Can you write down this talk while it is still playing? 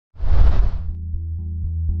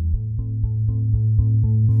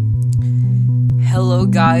Hello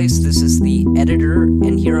guys, this is the editor,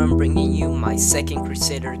 and here I'm bringing you my second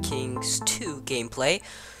Crusader Kings 2 gameplay.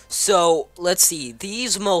 So, let's see,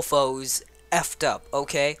 these mofos effed up,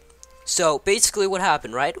 okay? So, basically what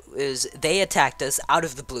happened, right, is they attacked us out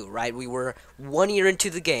of the blue, right? We were 1 year into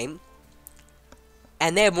the game,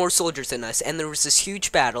 and they had more soldiers than us, and there was this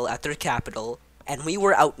huge battle at their capital, and we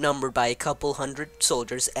were outnumbered by a couple hundred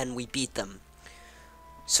soldiers, and we beat them.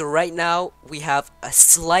 So right now, we have a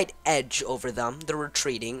slight edge over them. They're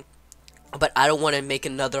retreating. But I don't want to make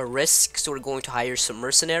another risk, so we're going to hire some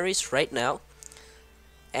mercenaries right now.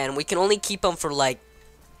 And we can only keep them for, like,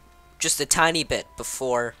 just a tiny bit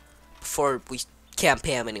before we can't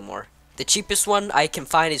pay them anymore. The cheapest one I can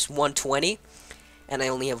find is 120, and I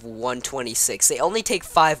only have 126. They only take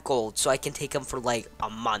 5 gold, so I can take them for, like, a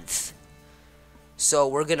month. So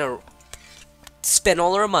we're gonna spend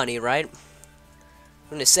all our money, right?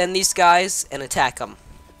 I'm gonna send these guys and attack them.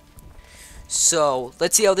 So,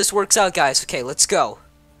 let's see how this works out, guys. Okay, let's go.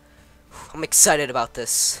 I'm excited about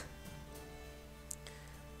this.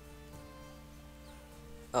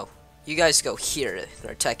 Oh, you guys go here.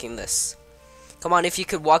 They're attacking this. Come on, if you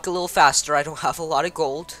could walk a little faster. I don't have a lot of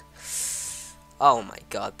gold. Oh my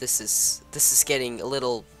god, this is getting a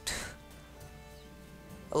little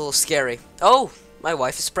scary. Oh, my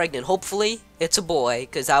wife is pregnant. Hopefully, it's a boy,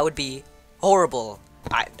 because that would be horrible.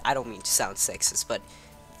 I don't mean to sound sexist, but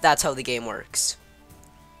that's how the game works.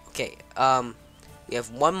 Okay, we have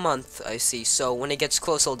 1 month, I see, so when it gets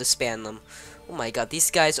close, I'll disband them. Oh my god,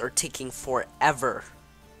 these guys are taking forever.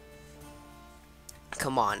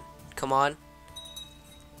 Come on, come on.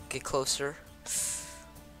 Get closer.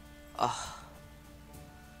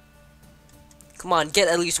 Come on, get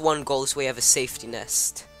at least 1 goal so we have a safety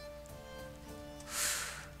nest.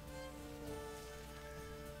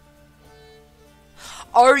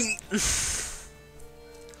 Are you...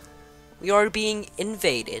 We are being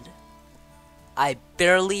invaded. I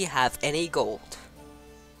barely have any gold.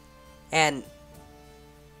 And...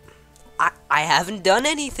 I haven't done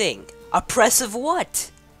anything. Oppressive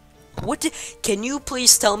what? Can you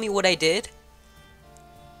please tell me what I did?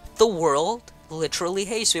 The world literally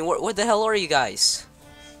hates me. Where the hell are you guys?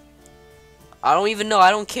 I don't even know.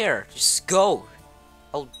 I don't care. Just go.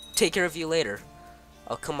 I'll take care of you later.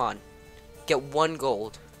 Oh, come on. Get 1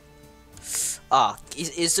 gold.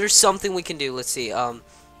 Is there something we can do? Let's see.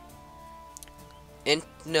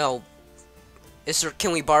 No.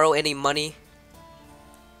 Can we borrow any money?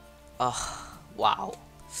 Wow.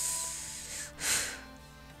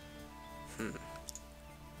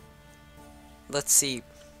 Let's see.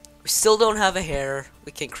 We still don't have a heir.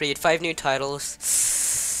 We can create 5 new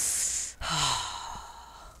titles. Huh.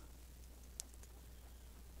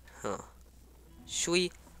 Should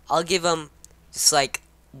we? I'll give him just like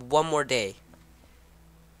 1 more day.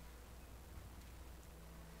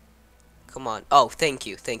 Come on. Oh, thank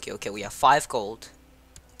you. Thank you. Okay, we have 5 gold.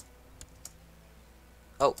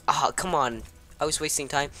 Oh, come on. I was wasting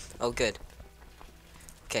time. Oh, good.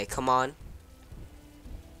 Okay, come on.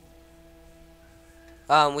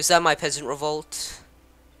 Was that my peasant revolt?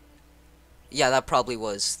 Yeah, that probably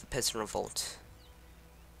was the peasant revolt.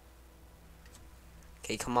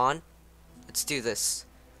 Okay, come on. Let's do this.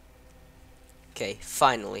 Okay,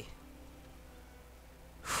 finally.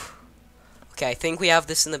 Okay, I think we have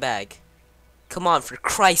this in the bag. Come on, for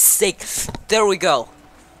Christ's sake. There we go.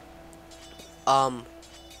 Are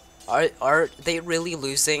they really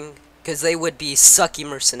losing? Because they would be sucky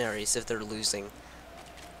mercenaries if they're losing.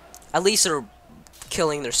 At least they're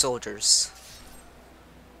killing their soldiers.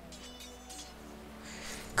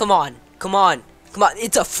 Come on, come on, come on.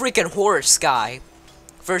 It's a freaking horse guy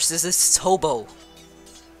versus this hobo.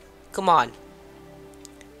 Come on.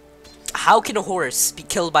 How can a horse be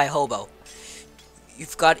killed by a hobo?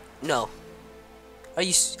 You've got... No. Are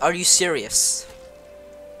you serious?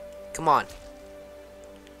 Come on.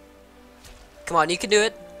 Come on, you can do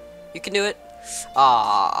it. You can do it.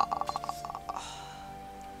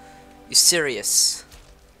 You serious?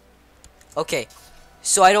 Okay.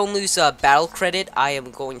 So I don't lose battle credit. I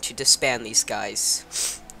am going to disband these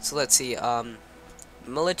guys. So let's see.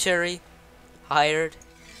 Military. Hired.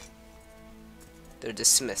 They're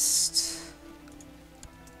dismissed.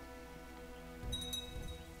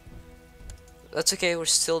 That's okay, we're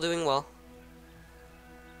still doing well.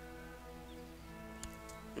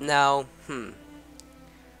 Now,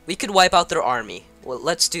 we could wipe out their army. Well,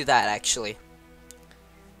 let's do that, actually.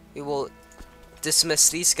 We will dismiss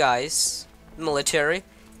these guys. Military.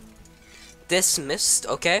 Dismissed,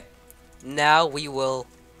 okay. Now we will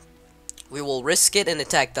risk it and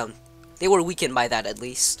attack them. They were weakened by that, at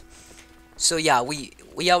least. So yeah, we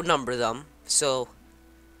outnumber them. So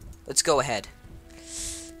let's go ahead.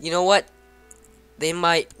 You know what? They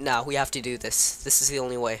might... Nah, we have to do this. This is the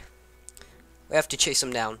only way. We have to chase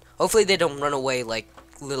them down. Hopefully they don't run away like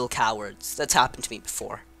little cowards. That's happened to me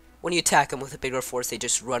before. When you attack them with a bigger force, they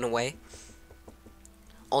just run away.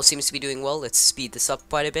 All seems to be doing well. Let's speed this up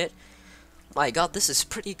quite a bit. My god, this is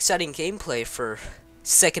pretty exciting gameplay for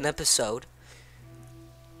second episode.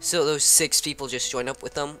 So those 6 people just join up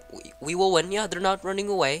with them. We will win. Yeah, they're not running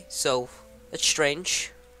away, so that's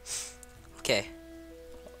strange. Okay.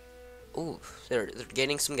 Ooh, they're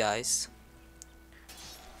gaining some guys.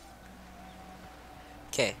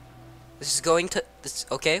 Okay. This is going to this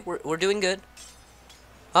okay, we're doing good.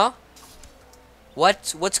 Huh?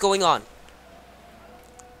 What's going on?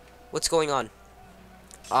 What's going on?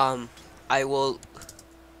 I will...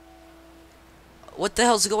 What the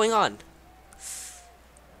hell's going on?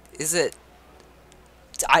 Is it...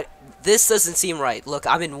 This doesn't seem right. Look,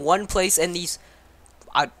 I'm in one place and these...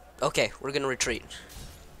 Okay, we're gonna retreat.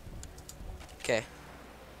 Okay.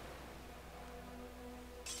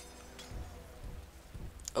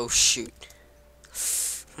 Oh, shoot.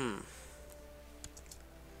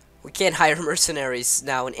 We can't hire mercenaries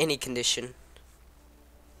now in any condition.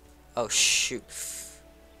 Oh, shoot.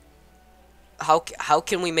 How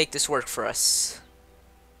can we make this work for us?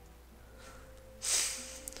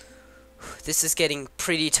 This is getting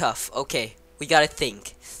pretty tough. Okay, we gotta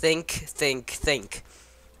think. Think.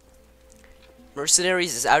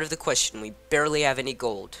 Mercenaries is out of the question. We barely have any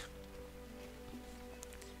gold.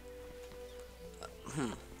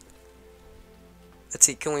 Let's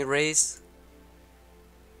see, can we raise?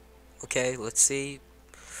 Okay, let's see.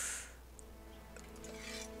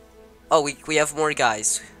 Oh, we have more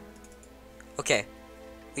guys. Okay.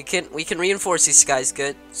 We can reinforce these guys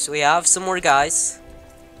good. So we have some more guys.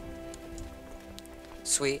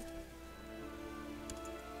 Sweet.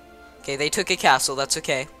 Okay, they took a castle, that's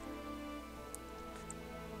okay.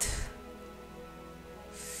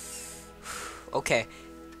 Okay.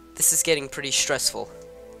 This is getting pretty stressful.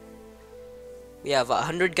 We have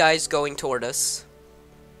 100 guys going toward us.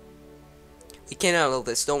 We can handle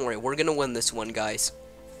this, don't worry. We're gonna win this one, guys.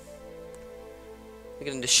 We're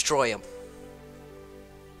gonna destroy them.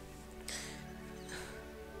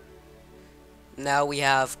 Now we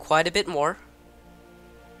have quite a bit more.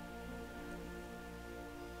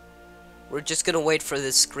 We're just gonna wait for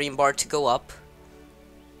this green bar to go up.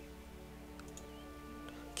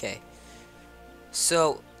 Okay.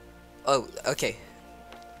 So, oh, okay.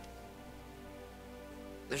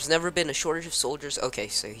 There's never been a shortage of soldiers. Okay,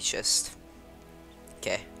 so he's just...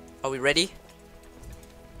 Okay. Are we ready?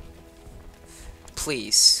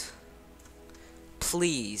 Please.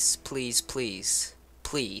 Please, please, please.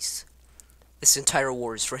 Please. This entire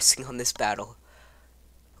war is resting on this battle.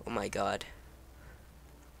 Oh my god.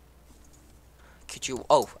 Could you...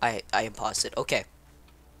 Oh, I paused it. Okay.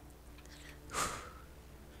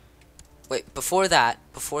 Wait, before that,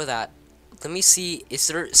 let me see, is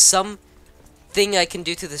there some thing I can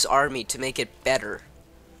do to this army to make it better?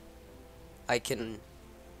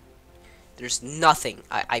 There's nothing.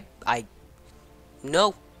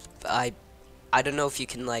 No. I don't know if you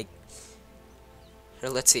can, like... Here,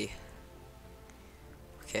 let's see.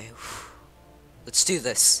 Okay. Let's do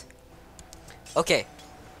this. Okay.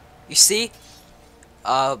 You see?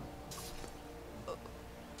 Oh,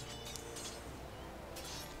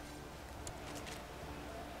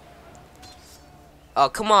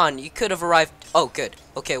 come on. You could have arrived... Oh, good.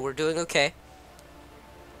 Okay, we're doing okay.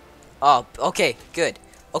 Oh, okay. Good.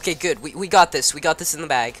 Okay, good. We got this. We got this in the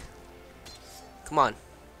bag. Come on.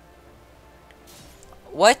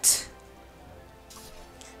 What?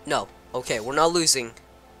 No. Okay, we're not losing.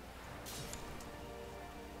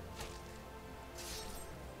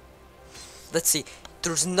 Let's see.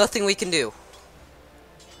 There's nothing we can do.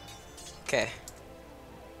 Okay.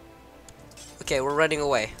 Okay, we're running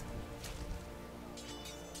away.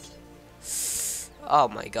 Oh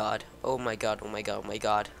my god. Oh my god. Oh my god. Oh my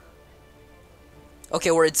god. Okay,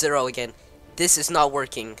 we're at 0 again. This is not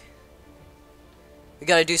working. We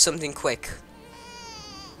gotta do something quick.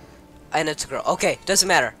 Anna took her. Okay, doesn't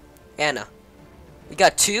matter. Anna. We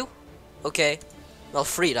got 2? Okay.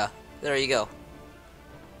 Elfrida. There you go.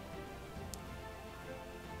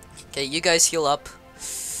 Okay, you guys heal up.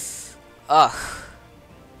 Ugh.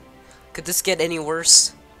 Could this get any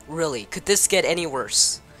worse? Really? Could this get any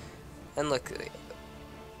worse? And look.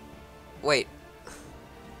 Wait.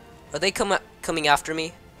 Are they coming after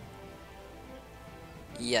me?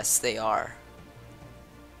 Yes, they are.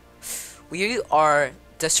 We are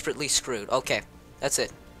desperately screwed. Okay, that's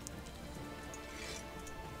it.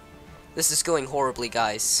 This is going horribly,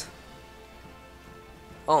 guys.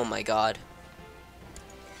 Oh my god.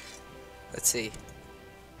 Let's see.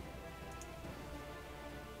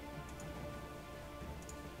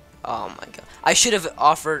 Oh my god. I should have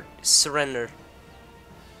offered surrender.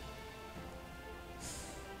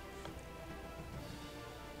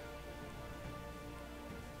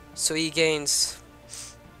 So he gains...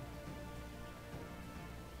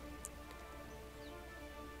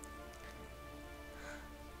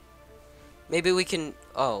 Maybe we can...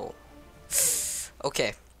 Oh.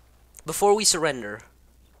 Okay. Before we surrender,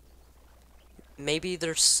 maybe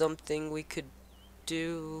there's something we could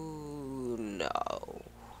do... No.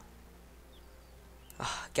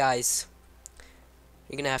 Guys,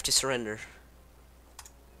 you're gonna have to surrender.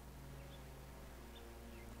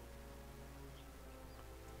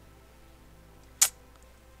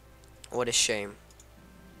 What a shame.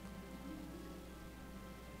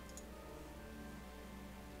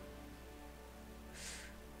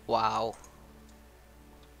 Wow.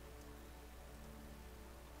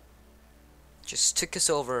 Just took us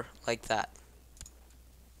over like that.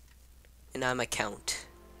 And I'm a count.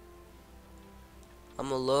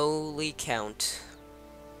 I'm a lowly count.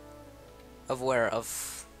 Of where?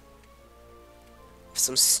 Of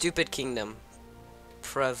some stupid kingdom.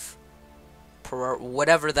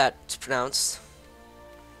 Whatever that's pronounced.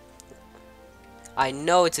 I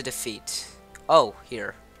know it's a defeat. Oh,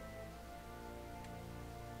 here.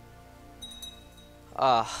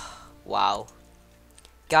 Wow.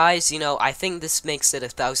 Guys, you know, I think this makes it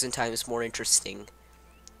 1,000 times more interesting.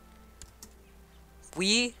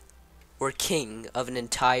 We were king of an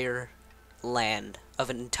entire land, of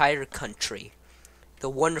an entire country. The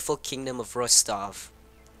wonderful kingdom of Rostov.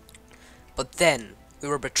 But then, we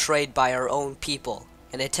were betrayed by our own people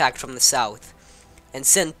and attacked from the south, and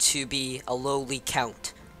sent to be a lowly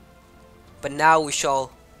count. But now we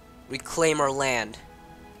shall reclaim our land,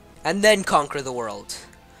 and then conquer the world.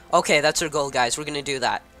 Okay, that's our goal, guys. We're gonna do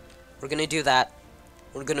that. We're gonna do that.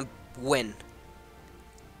 We're gonna win.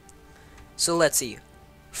 So let's see.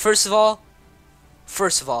 First of all,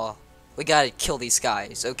 we gotta kill these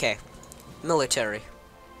guys. Okay. Military.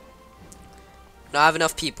 Don't have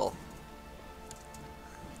enough people.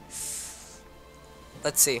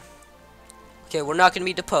 Let's see. Okay, we're not gonna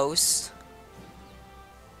be deposed.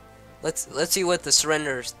 Let's see what the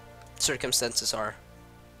surrender circumstances are.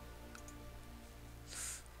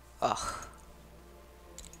 Ugh.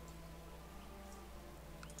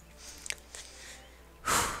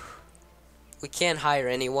 We can't hire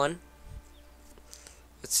anyone.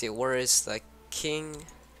 Let's see, where is the king?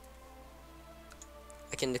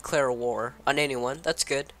 I can declare a war on anyone. That's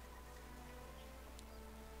good.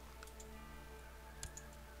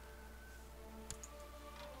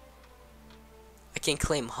 I can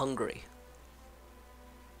claim Hungary.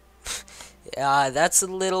 Yeah, that's a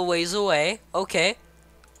little ways away. Okay.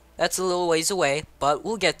 That's a little ways away, but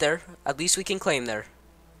we'll get there. At least we can claim there.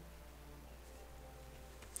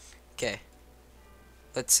 Okay.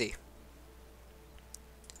 Let's see.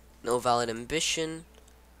 No valid ambition.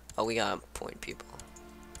 Oh, we gotta appoint people.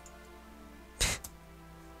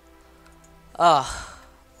 Ah,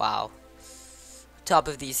 wow. Top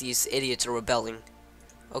of these idiots are rebelling.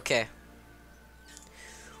 Okay.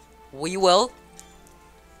 We will.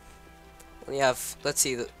 We have, let's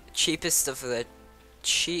see, the cheapest of the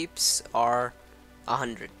cheaps are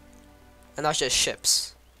 100. And that's just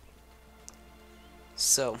ships.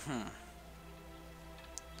 So,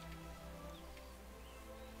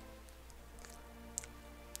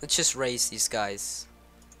 let's just raise these guys.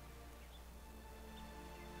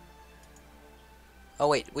 Oh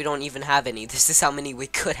wait, we don't even have any. This is how many we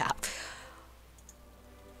could have.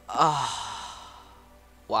 Ah,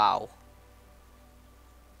 wow.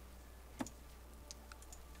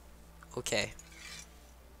 Okay.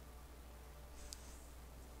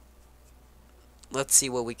 Let's see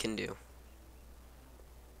what we can do.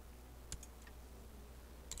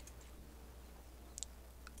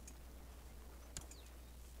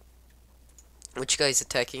 Which guy is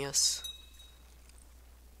attacking us?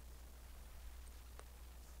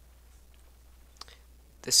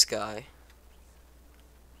 This guy.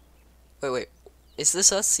 Wait. Is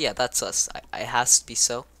this us? Yeah, that's us. It has to be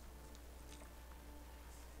so.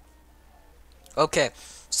 Okay.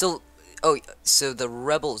 So, so the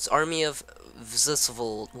rebels, army of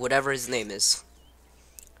Vzisvol, whatever his name is.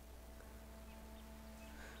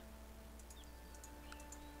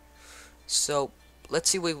 So, let's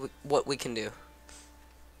see what we can do.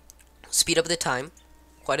 Speed up the time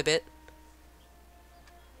quite a bit.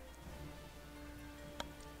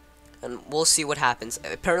 And we'll see what happens.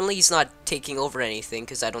 Apparently he's not taking over anything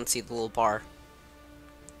because I don't see the little bar.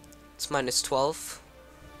 It's minus 12.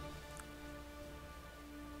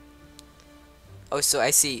 Oh, so I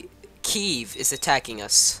see Kiev is attacking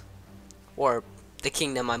us. Or the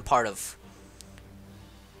kingdom I'm part of.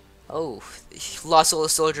 Oh, lost all the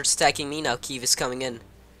soldiers attacking me, now Kiev is coming in.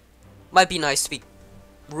 Might be nice to be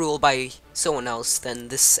ruled by someone else than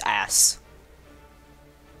this ass.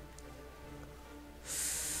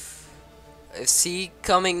 Is he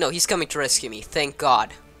coming? No, he's coming to rescue me. Thank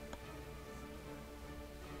God.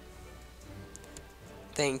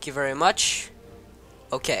 Thank you very much.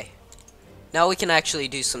 Okay. Now we can actually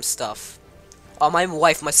do some stuff. Oh, my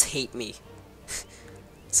wife must hate me.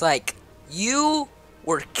 It's like, you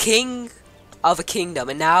were king of a kingdom,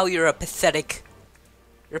 and now you're a pathetic...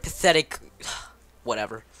 You're a pathetic...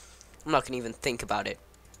 Whatever. I'm not gonna even think about it.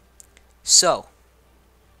 So.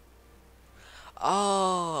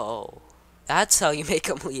 Oh. That's how you make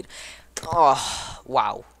them lead. Oh,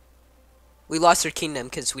 wow. We lost our kingdom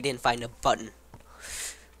because we didn't find a button.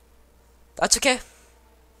 That's okay.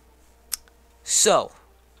 So.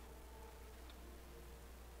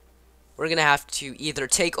 We're gonna have to either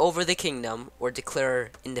take over the kingdom or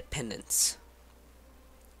declare independence.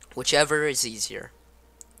 Whichever is easier.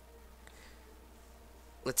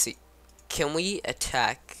 Let's see. Can we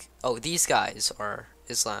attack... Oh, these guys are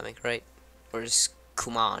Islamic, right? Or is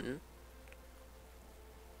Kuman?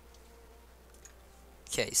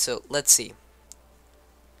 Okay, so let's see.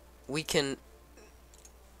 We can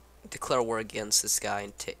declare war against this guy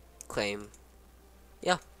and claim...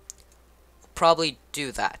 Yeah. Probably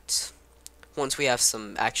do that. Once we have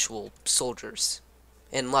some actual soldiers.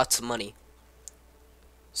 And lots of money.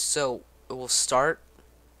 So, we'll start...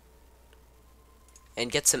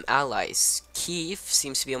 and get some allies. Kiev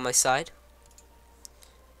seems to be on my side.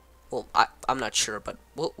 Well, I'm not sure, but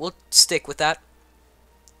we'll stick with that.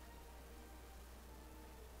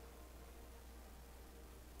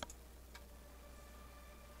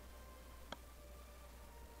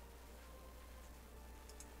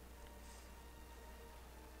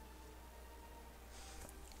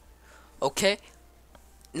 Okay.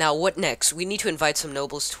 Now, what next? We need to invite some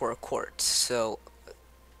nobles to our court. So,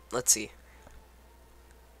 let's see.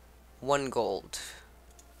 1 gold.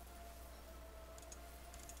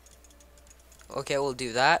 Okay, we'll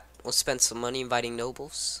do that. We'll spend some money inviting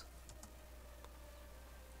nobles.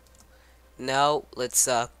 Now, let's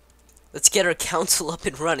get our council up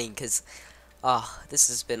and running, because, this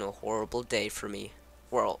has been a horrible day for me.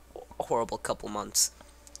 Well, a horrible couple months.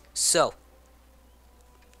 So,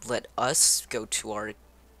 let us go to our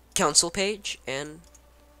council page and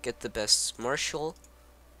get the best marshal.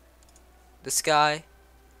 This guy.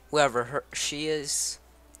 Whoever she is.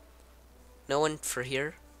 No one for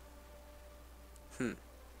here?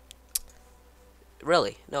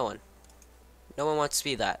 Really? No one. No one wants to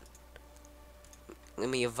be that. Let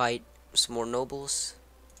me invite some more nobles.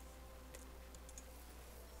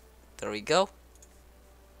 There we go.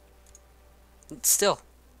 Still.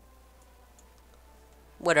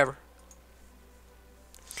 Whatever.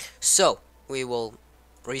 So, we will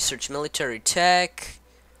research military tech.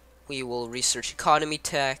 We will research economy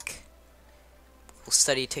tech. We'll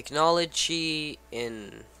study technology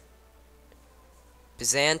in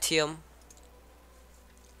Byzantium.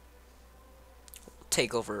 We'll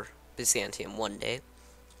take over Byzantium one day.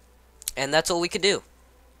 And that's all we could do.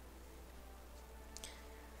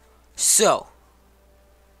 So,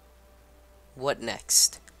 what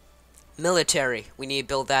next? Military. We need to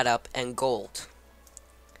build that up. And gold.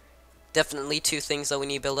 Definitely 2 things that we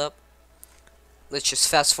need to build up. Let's just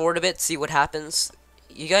fast forward a bit, see what happens.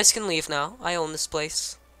 You guys can leave now. I own this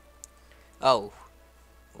place. Oh.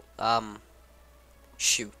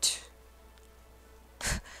 Shoot.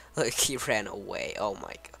 Look, he ran away. Oh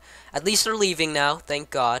my god. At least they're leaving now, thank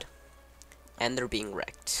God. And they're being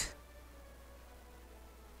wrecked.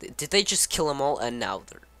 Did they just kill them all? And now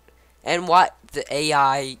they're... And what? The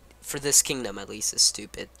AI for this kingdom, at least, is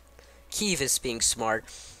stupid. Kiev is being smart.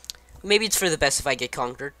 Maybe it's for the best if I get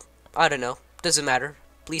conquered. I don't know. Doesn't matter.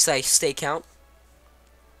 At least I stay count.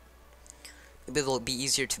 Maybe it'll be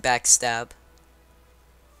easier to backstab.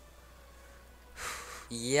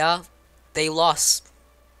 Yeah, they lost.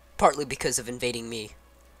 Partly because of invading me.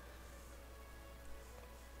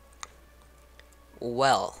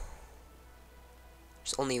 Well.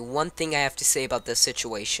 There's only one thing I have to say about this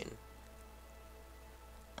situation.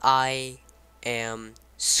 I am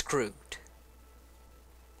screwed.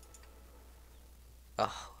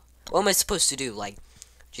 Ugh. What am I supposed to do? Like,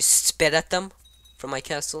 just spit at them from my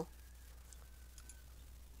castle?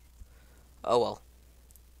 Oh well.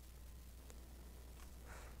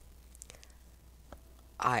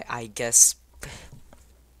 I guess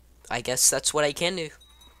that's what I can do.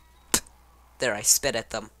 There, I spit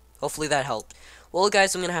at them. Hopefully that helped. Well,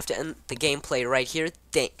 guys, I'm gonna have to end the gameplay right here.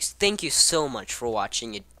 Thank you so much for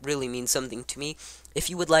watching. It really means something to me. If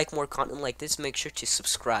you would like more content like this, make sure to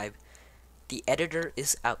subscribe. The editor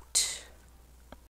is out.